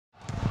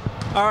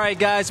All right,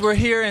 guys, we're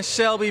here in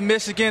Shelby,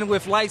 Michigan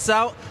with Lights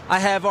Out. I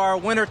have our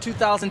winner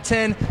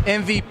 2010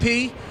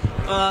 MVP.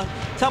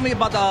 Tell me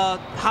about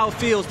how it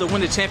feels to win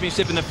the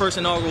championship in the first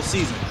inaugural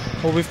season.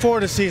 Well, before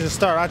the season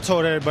started, I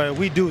told everybody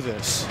we do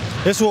this.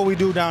 This is what we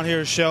do down here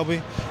in Shelby.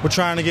 We're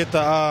trying to get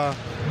the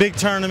big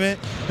tournament,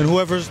 and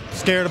whoever's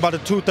scared about the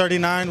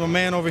 239, my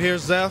man over here,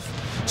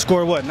 Zef,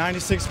 scored what,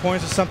 96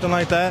 points or something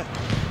like that,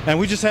 and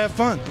we just have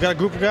fun. We got a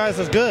group of guys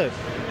that's good.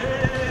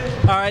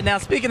 All right, now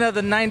speaking of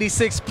the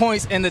 96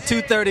 points and the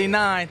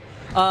 239,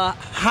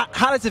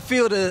 how does it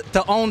feel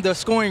to own the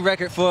scoring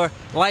record for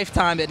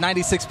lifetime at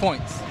 96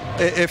 points?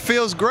 It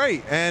feels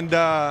great, and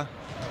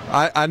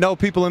I know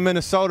people in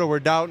Minnesota were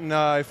doubting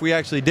if we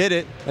actually did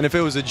it and if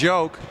it was a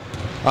joke.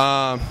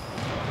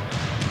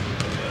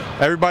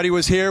 Everybody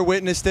was here,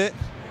 witnessed it.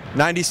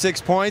 96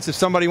 points. If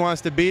somebody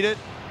wants to beat it,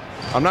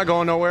 I'm not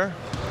going nowhere.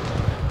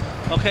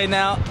 Okay,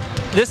 now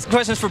this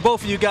question is for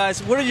both of you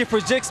guys. What are your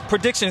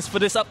predictions for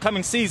this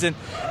upcoming season,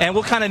 and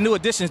what kind of new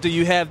additions do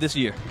you have this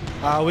year?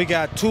 We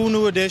got 2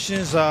 new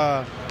additions,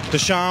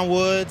 Deshaun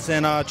Woods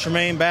and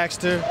Tremaine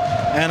Baxter,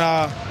 and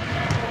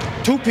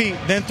 2-peat,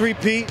 then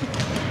 3-peat,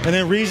 and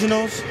then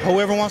regionals.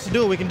 Whoever wants to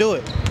do it, we can do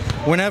it,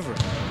 whenever.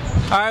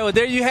 All right, well,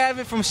 there you have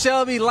it from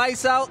Shelby,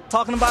 Lights Out,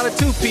 talking about a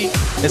 2-peat.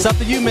 It's up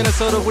to you,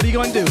 Minnesota. What are you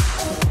going to do?